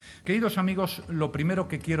Queridos amigos, lo primero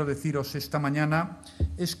que quiero deciros esta mañana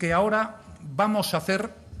es que ahora vamos a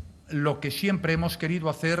hacer lo que siempre hemos querido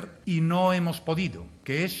hacer y no hemos podido,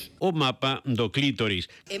 que es o mapa do clítoris.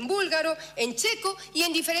 En búlgaro, en checo y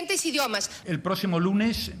en diferentes idiomas. El próximo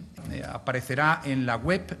lunes aparecerá en la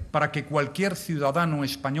web para que cualquier ciudadano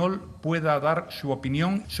español pueda dar su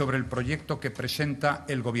opinión sobre el proyecto que presenta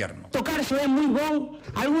el Gobierno. Tocarse é moi bon,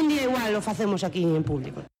 algún día igual lo facemos aquí en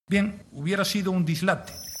público. Bien, hubiera sido un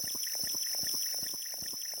dislate.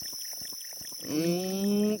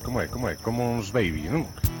 Como é? Como uns baby, non?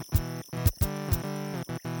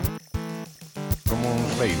 Como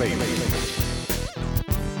uns baby.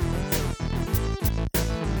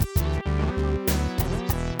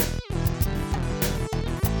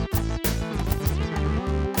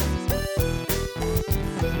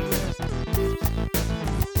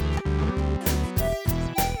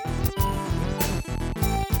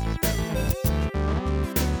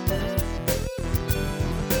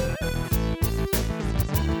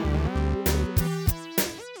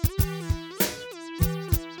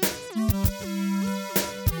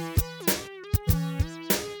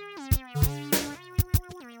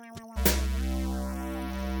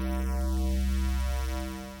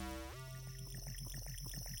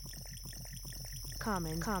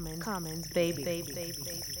 Commons, baby.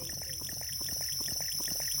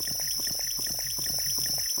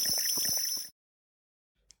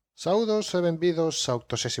 Saúdos e benvidos á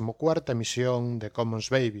 84ª emisión de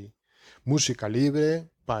Commons Baby, música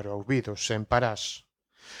libre para ouvidos sen parás.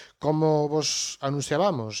 Como vos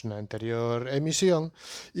anunciábamos na anterior emisión,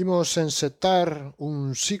 imos encetar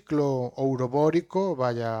un ciclo ourobórico,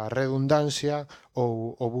 vaya redundancia,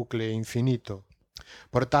 ou o bucle infinito.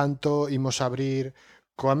 Por tanto, imos abrir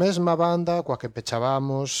coa mesma banda coa que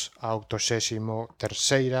pechábamos a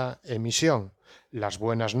 83ª emisión, Las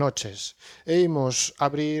Buenas Noches, e imos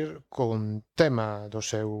abrir con tema do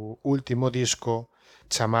seu último disco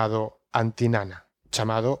chamado Antinana,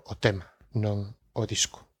 chamado o tema, non o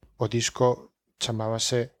disco. O disco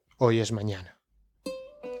chamábase Hoy es Mañana.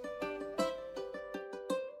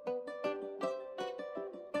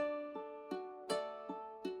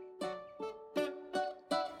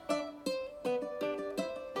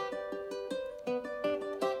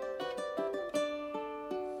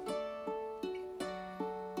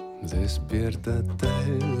 Despiértate,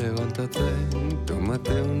 levántate,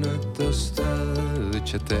 tómate una tostada,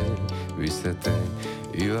 dúchate, vístete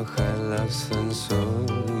y baja el ascensor.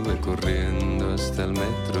 Ve corriendo hasta el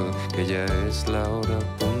metro, que ya es la hora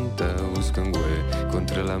punta. Busca un hueco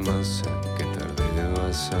contra la masa, que tarde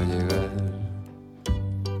vas a llegar.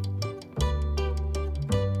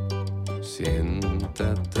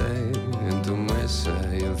 Siéntate en tu mesa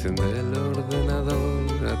y enciende el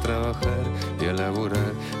ordenador, a trabajar y a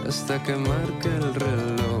laburar hasta que marque el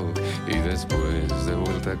reloj. Y después de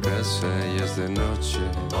vuelta a casa ya es de noche.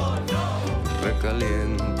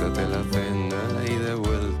 Recaliéntate la cena y de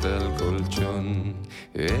vuelta al colchón.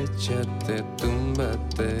 Échate,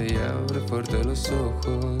 túmbate y abre fuerte los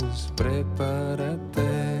ojos.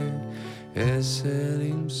 Prepárate, es el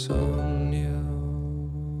insomnio.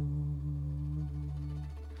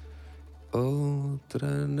 Otra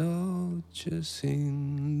noche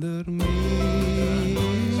sin dormir,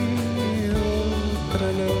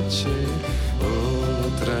 otra noche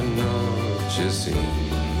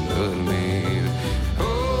sin dormir,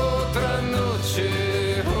 otra noche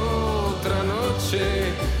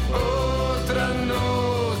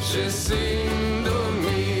sin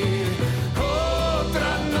dormir,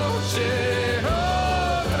 otra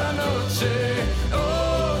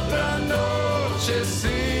noche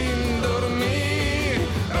sin dormir,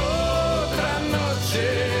 otra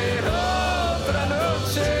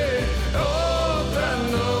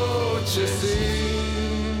noche sin.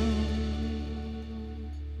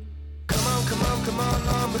 Come on,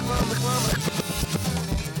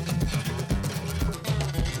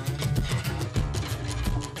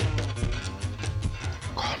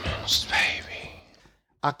 Commons, baby.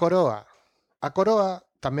 A coroa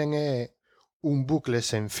tamén é un bucle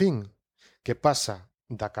sen fin que pasa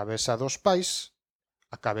da cabeza dos pais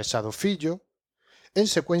á cabeza do fillo en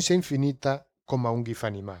secuencia infinita como a un gif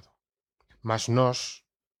animado. Mas nós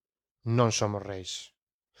non somos reis.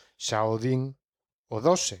 Xa o din o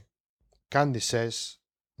 12. Candy says,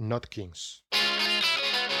 not kings.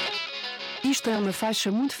 Isto é uma faixa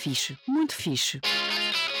muito fixe, muito fixe.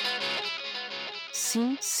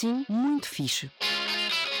 Sim, muito fixe.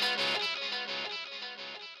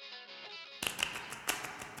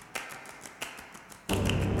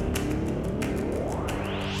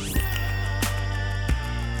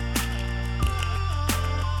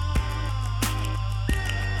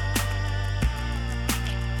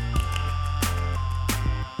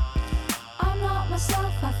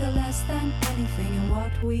 want anything, and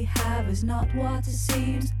what we have is not what it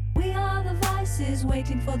seems. We are the vices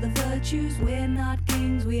waiting for the virtues. We're not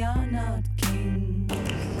kings, we are not kings.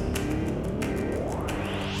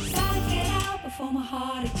 Gotta get out before my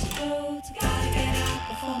heart explodes. Gotta get out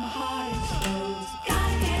before my heart explodes.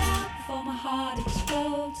 Gotta get out before my heart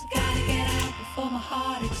explodes. Gotta get out before my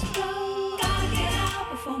heart explodes. Gotta get out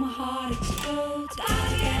before my heart explodes.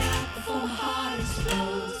 Gotta get out before my heart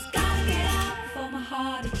explodes. Gotta get out before my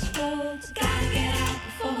heart explodes. Gotta get out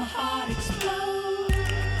before my heart explodes.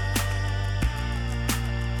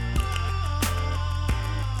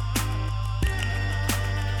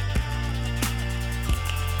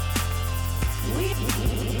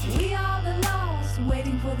 We are the lost,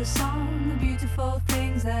 waiting for the song, the beautiful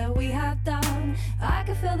things that we have done. I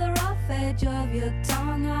can feel the rough edge of your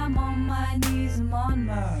tongue. I'm on my knees, I'm on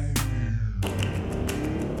my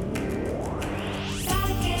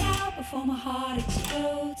Gotta get out before my heart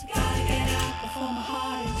explodes. Gotta get out before my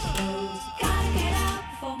heart explodes. Gotta get out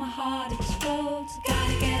before my heart explodes.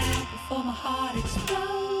 Gotta get out before my heart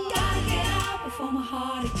explodes. Gotta get out before my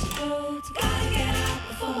heart explodes. Gotta get out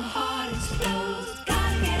before my heart explodes.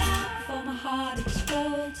 Gotta get out before my heart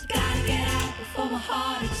explodes. Gotta get out before my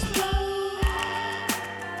heart explodes.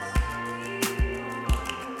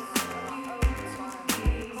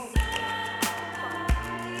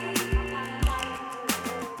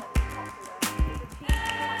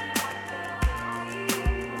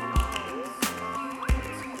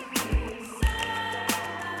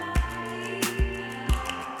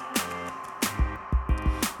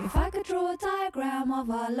 If I could draw a diagram of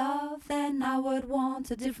our love, then I would want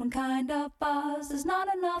a different kind of buzz. There's not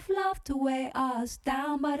enough love to weigh us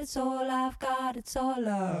down, but it's all I've got, it's all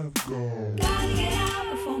I've got. Gotta get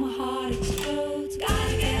out before my heart explodes.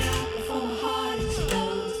 Gotta get out before my heart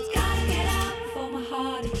explodes. Gotta get out before my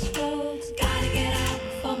heart explodes. Gotta get out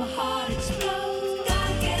before my heart explodes.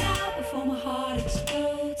 Gotta get out before my heart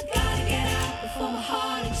explodes. Gotta get out before my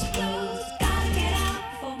heart explodes. Gotta get out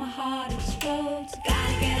before my heart explodes. Gotta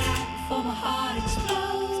get out before my heart explodes. Gotta get out before my heart explodes. Gotta get out before my heart explodes. Gotta get out before my heart explodes.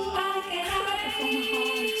 Gotta get out before my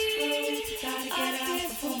heart explodes. Gotta get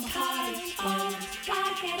out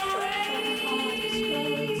before my heart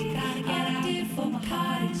explodes. Gotta get out before my heart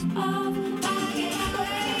explodes. Gotta get out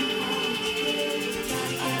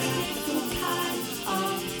before my heart explodes.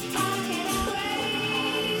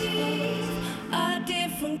 A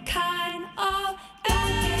different kind of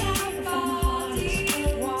everybody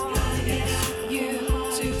wants you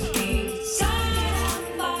to be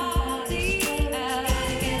somebody.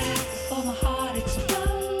 Gotta get out before my heart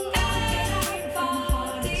explodes.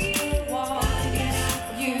 Everybody wants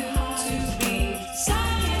you to be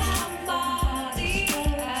somebody.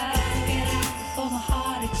 Gotta get out before my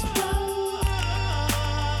heart explodes.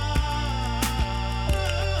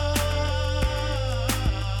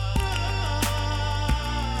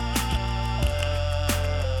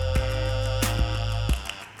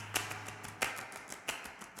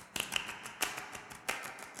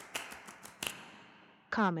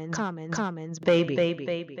 Commons, baby.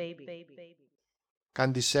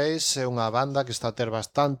 Candy 6 é unha banda que está a ter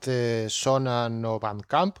bastante sona no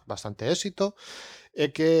Bandcamp, bastante éxito,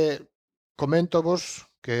 e que coméntovos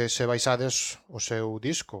que se baixades o seu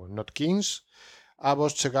disco Not Kings, a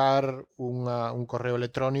vos chegar un correo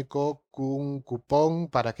electrónico cun cupón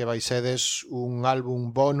para que baixedes un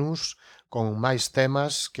álbum bonus con máis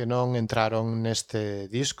temas que non entraron neste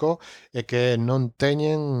disco e que non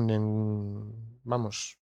teñen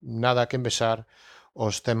nada que envexar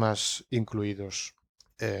os temas incluídos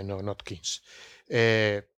no Not Kings.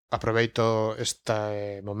 Aproveito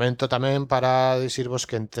este momento tamén para dicirvos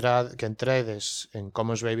que entredes en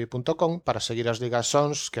commonsbaby.com para seguir as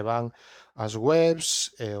ligazóns que van ás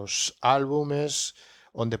webs e os álbumes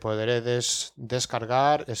onde poderedes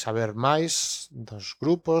descargar e saber máis dos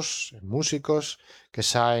grupos e músicos que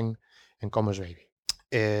saen en Commons Baby.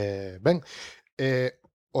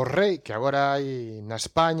 O rei que agora hai na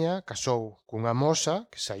España casou cunha moza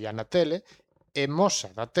que saía na tele e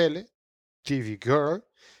moza da tele, TV Girl,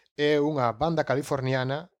 é unha banda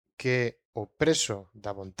californiana que o preso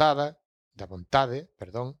da vontade,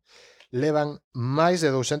 levan máis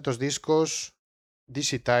de 200 discos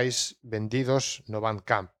digitais vendidos no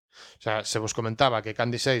Bandcamp. O sea, se vos comentaba que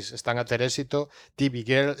Candy 6 están a ter éxito, TV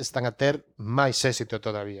Girl están a ter máis éxito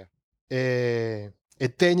todavía. E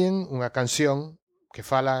teñen unha canción que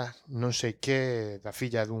fala non sei que da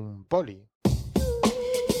filla dun poli.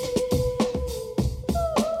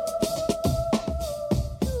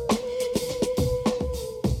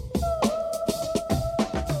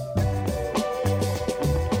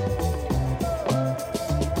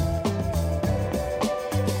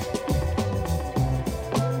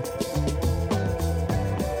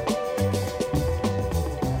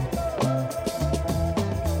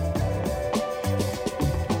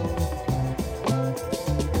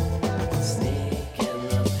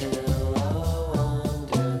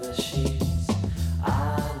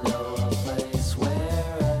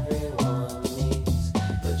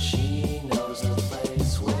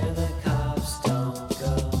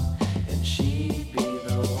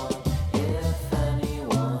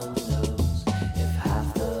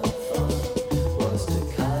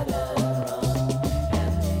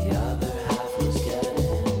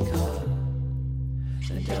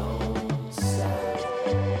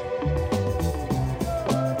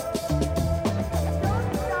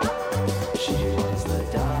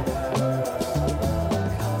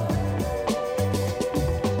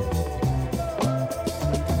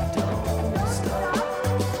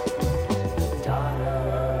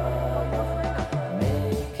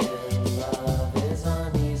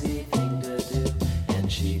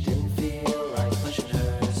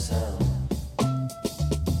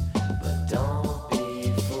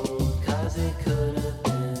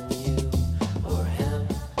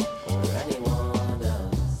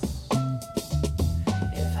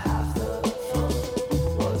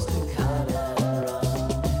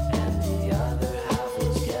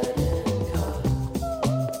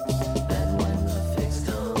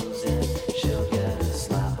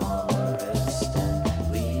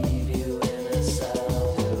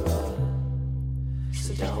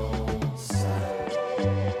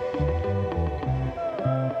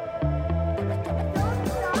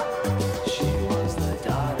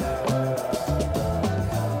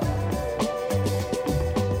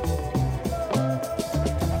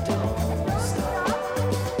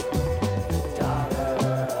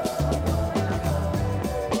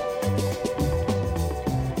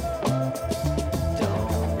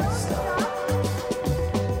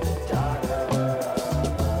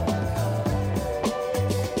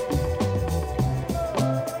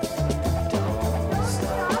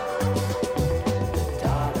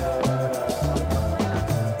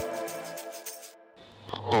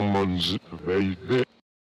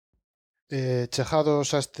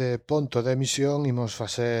 Chegados a este ponto de emisión, imos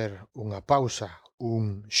facer unha pausa,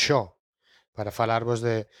 un xo, para falarvos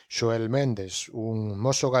de Xoel Méndez, un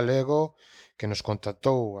mozo galego que nos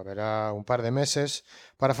contactou haberá un par de meses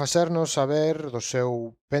para facernos saber do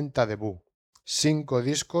seu penta debut. 5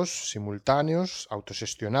 discos simultáneos,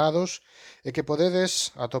 autoxestionados, e que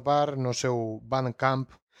podedes atopar no seu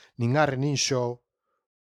Bandcamp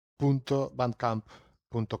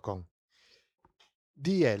ninarreninshow.bandcamp.com.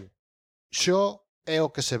 Di el: xo é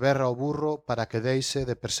o que se berra o burro para que deixe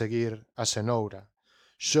de perseguir a cenoura.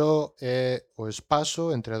 Xo é o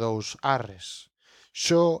espazo entre dous arres.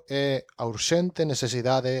 Xo é a urxente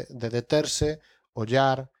necesidade de deterse,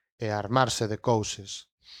 ollar e armarse de cousas.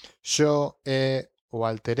 Xo é o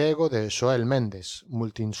alter ego de Xoel Méndez,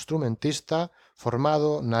 multiinstrumentista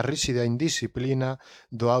formado na ríxida indisciplina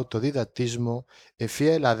do autodidactismo e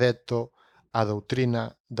fiel adepto á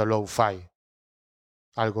doutrina do lo-fi.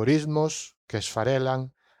 Algoritmos que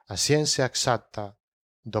esfarelan a ciencia exacta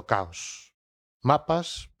do caos.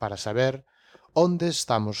 Mapas para saber onde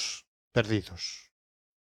estamos perdidos.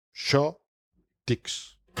 Xo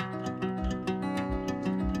Tix.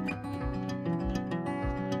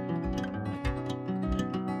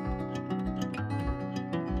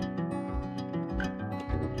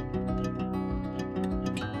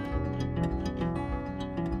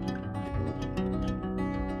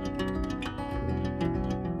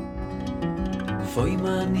 Foi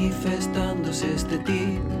manifestándose este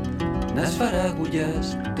tic nas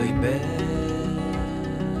faragullas do inverno.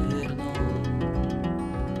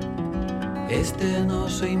 Este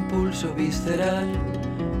noso impulso visceral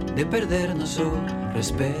de perdernos o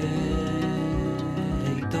respeito.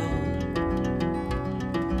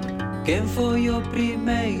 Quen foi o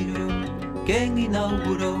primeiro, quen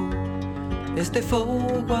inaugurou este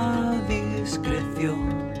fogo a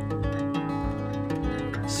discreción?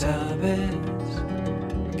 Sabes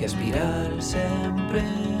que a espiral sempre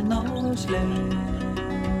nos leva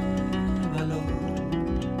lo.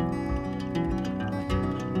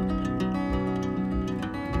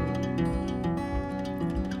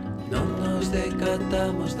 Non nos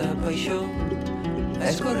decatamos da paixón a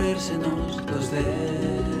escorrérsenos dos dedos.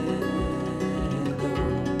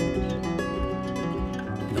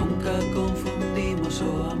 Nunca confundimos o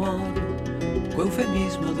amor co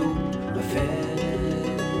eufemismo dun afecto.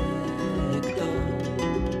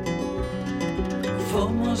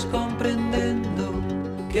 Fomos comprendendo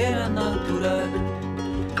que era natural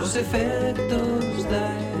os efectos da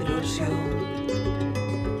erosión.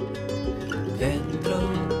 Dentro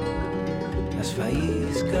as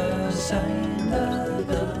faíscas aínda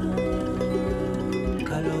dan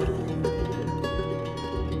calor.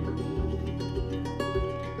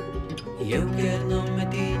 E eu que non me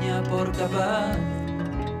tiña por capaz,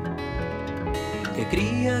 que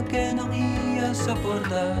cría que non ia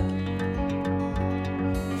soportar,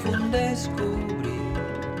 descubrir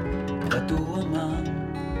da tua man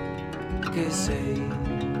que sei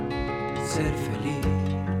ser feliz.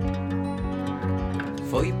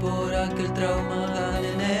 Foi por aquel trauma da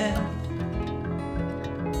nenez,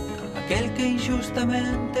 aquel que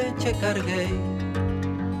injustamente che carguei.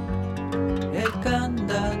 E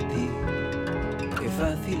canda ti que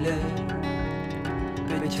fácil é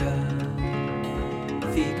pechar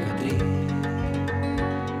cicatriz.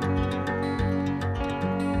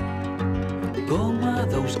 Como a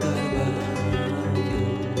dous carballos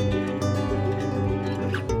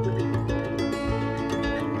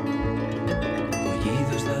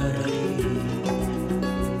collidos da raíz.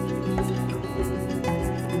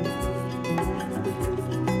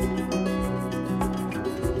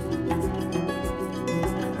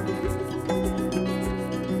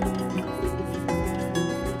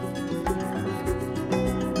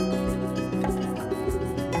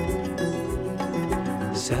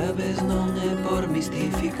 Sabes, non é por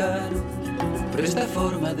mistificar, pero esta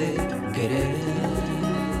forma de querernos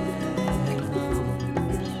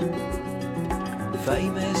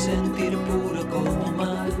faime sentir puro como o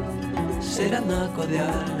mar, ser anaco de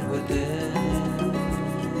algo eterno.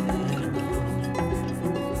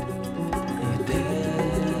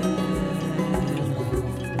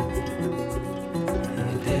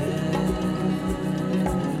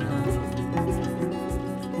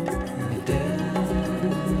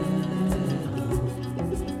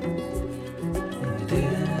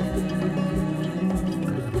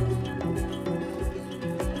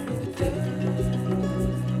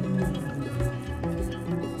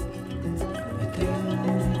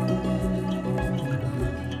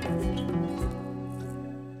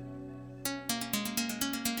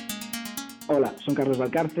 Hola, son Carlos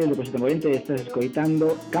Valcárcel, do Proxecto Movente, e estás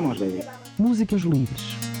escoitando Commons Baby. Músicas livres.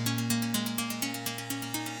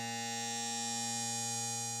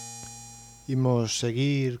 Imos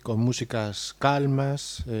seguir con músicas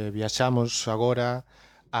calmas. Viaxamos agora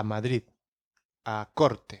a Madrid, a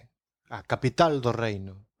Corte, a capital do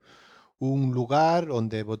reino. Un lugar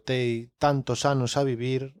onde botei tantos anos a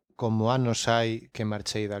vivir como anos hai que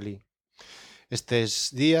marchei dali.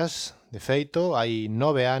 Estes días, de feito, hai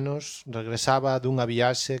 9 anos, regresaba dunha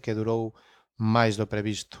viaxe que durou máis do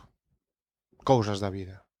previsto. Cousas da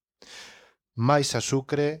vida. Mais a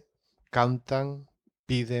Sucre cantan,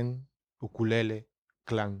 piden Ukulele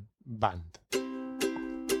Clan Band.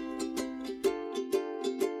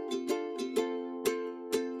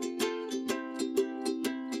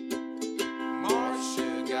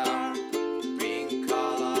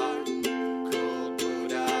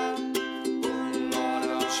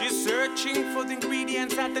 Searching for the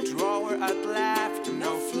ingredients at the drawer at left.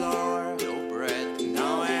 No flour, no bread,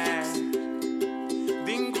 no egg.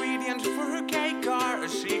 The ingredients for her cake are a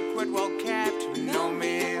secret well kept. No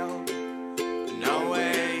meal, no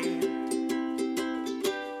way.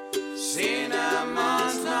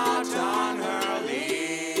 Cinnamon's not on her list.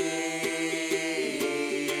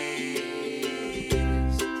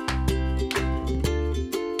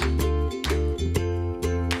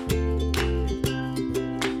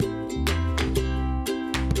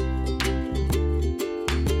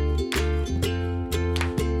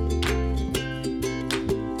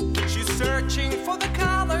 Searching for the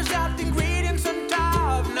colors of the ingredients on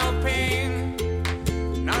top. No pink,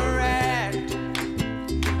 no red.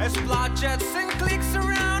 As splotches and clicks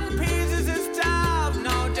around pieces of stuff.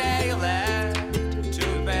 No day left to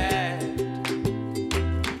bed.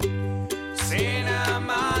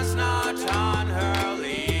 Cinnamon's not on her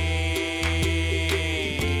list.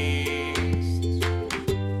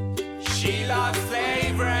 She loves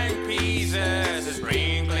flavoring pieces,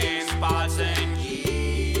 sprinkling spots and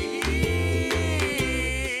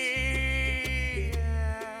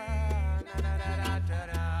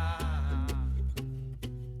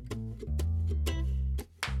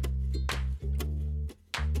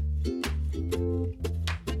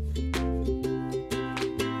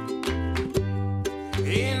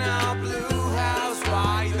in a blue house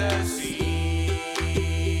by the sea.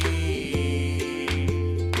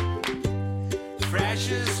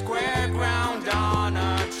 Fresh as square ground on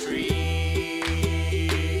a tree.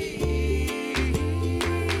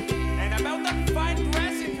 And about that fine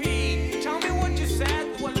recipe, tell me what you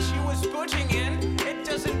said, what she was putting in. It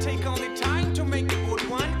doesn't take only time to make a good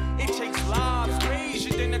one. It takes love,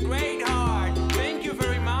 creation, and a great heart. Thank you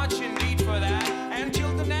very much indeed for that.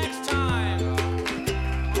 Until the next time.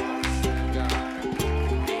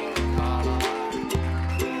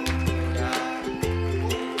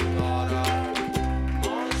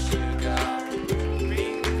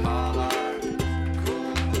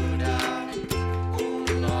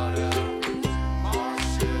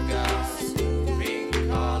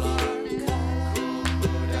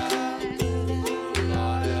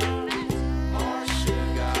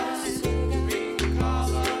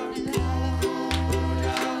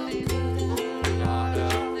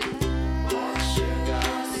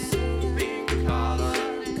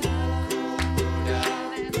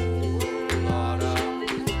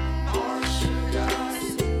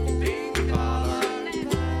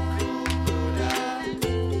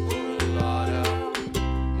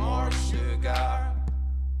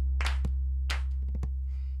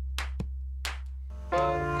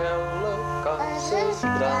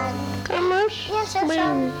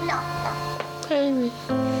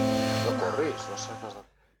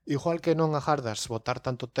 Igual que non agardas botar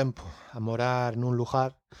tanto tempo a morar nun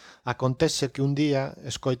lugar, acontece que un día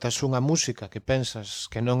escoitas unha música que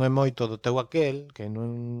pensas que non é moito do teu aquel, que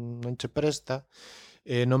non che presta,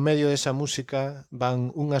 e no medio desa música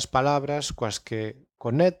van unhas palabras coas que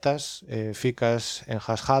conectas e ficas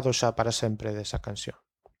enjasgado xa para sempre desa canción.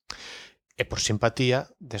 E por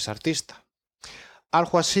simpatía desa artista.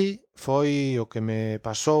 Algo así foi o que me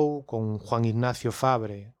pasou con Juan Ignacio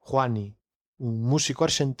Fabre, Juani, un músico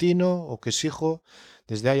arxentino o que sigo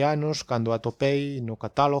desde hai anos cando atopei no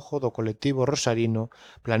catálogo do colectivo rosarino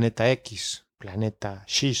Planeta X, Planeta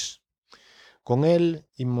X. Con el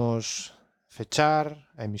imos fechar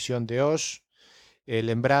a emisión de hoxe e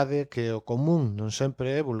lembrade que o común non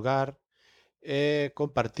sempre é vulgar e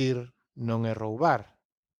compartir non é roubar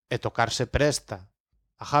e tocarse presta.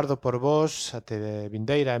 Agardo por vos até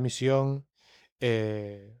vindeira emisión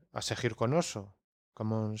e a seguir con noso.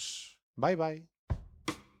 Commons. Bye bye.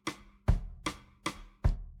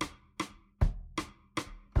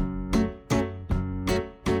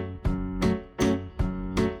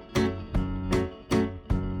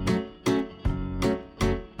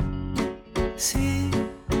 Sí,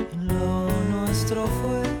 lo nuestro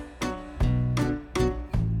fue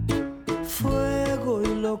fuego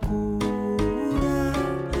y locura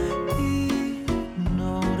y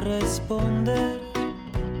no responder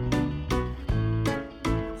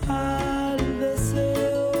al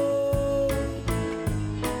deseo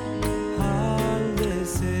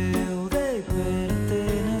de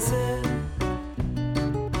pertenecer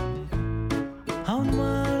a un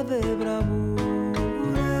mar de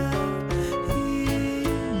bravura y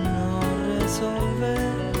no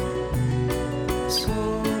resolver,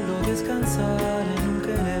 solo descansar en un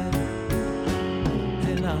querer.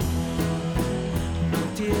 El amor no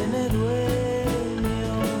tiene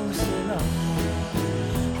dueños, el amor,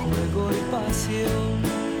 juego y pasión.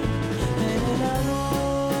 En el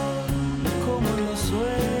amor, como en los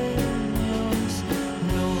sueños,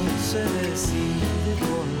 no se decide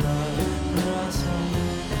con la razón.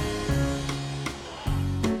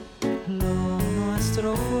 Lo nuestro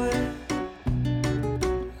fue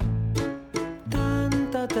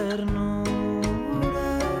tanta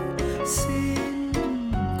ternura sin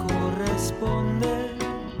corresponder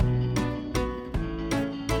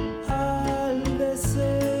al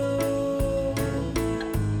deseo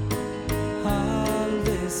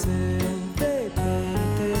de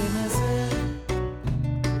pertenecer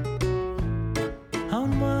a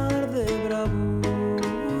un mar de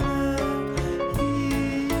bravura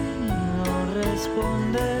y no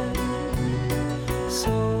responder,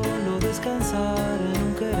 solo descansar en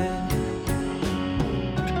un querer.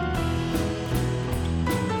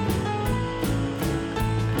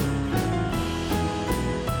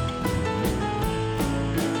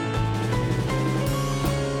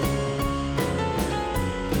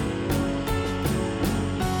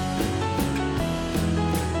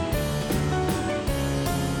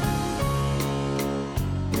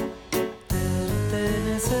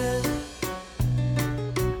 Pertenecer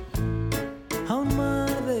a un mar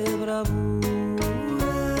de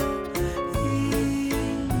bravura y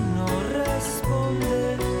no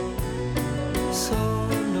responder,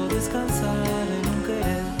 solo descansar en un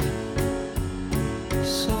querer,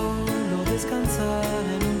 solo descansar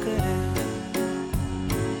en un querer,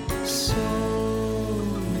 solo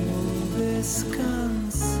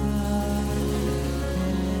descansar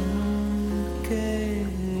en un querer.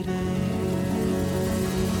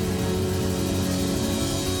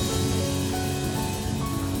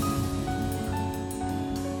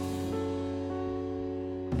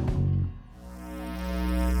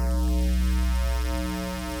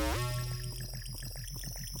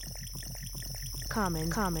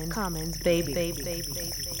 Commons, baby.